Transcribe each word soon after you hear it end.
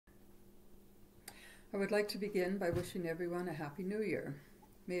I would like to begin by wishing everyone a Happy New Year.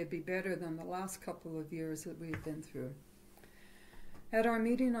 May it be better than the last couple of years that we've been through. At our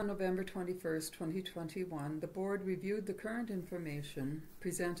meeting on November 21st, 2021, the Board reviewed the current information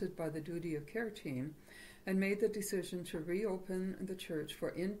presented by the Duty of Care team and made the decision to reopen the church for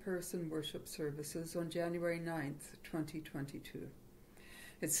in-person worship services on January 9th, 2022.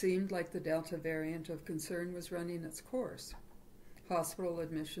 It seemed like the Delta variant of concern was running its course. Hospital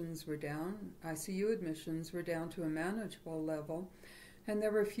admissions were down, ICU admissions were down to a manageable level, and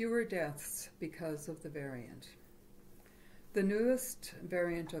there were fewer deaths because of the variant. The newest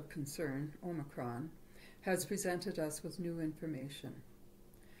variant of concern, Omicron, has presented us with new information.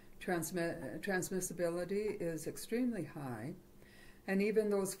 Transmissibility is extremely high, and even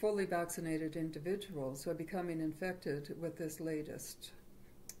those fully vaccinated individuals are becoming infected with this latest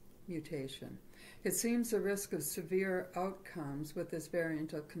mutation. It seems the risk of severe outcomes with this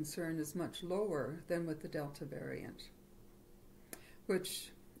variant of concern is much lower than with the Delta variant,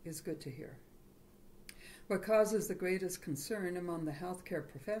 which is good to hear. What causes the greatest concern among the healthcare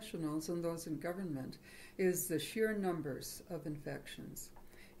professionals and those in government is the sheer numbers of infections.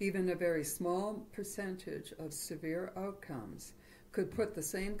 Even a very small percentage of severe outcomes could put the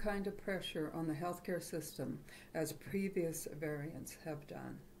same kind of pressure on the healthcare system as previous variants have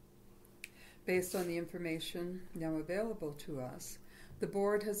done. Based on the information now available to us, the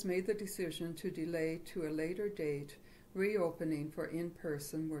Board has made the decision to delay to a later date reopening for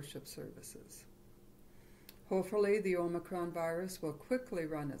in-person worship services. Hopefully, the Omicron virus will quickly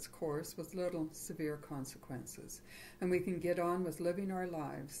run its course with little severe consequences, and we can get on with living our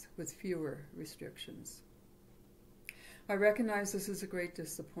lives with fewer restrictions. I recognize this is a great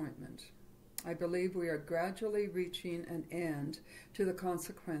disappointment. I believe we are gradually reaching an end to the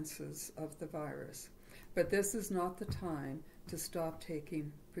consequences of the virus, but this is not the time to stop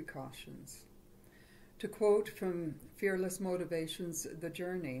taking precautions. To quote from Fearless Motivation's The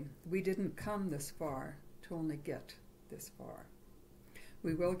Journey, we didn't come this far to only get this far.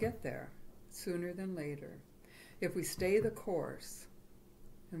 We will get there sooner than later if we stay the course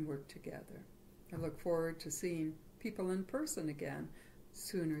and work together. I look forward to seeing people in person again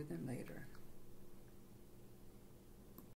sooner than later.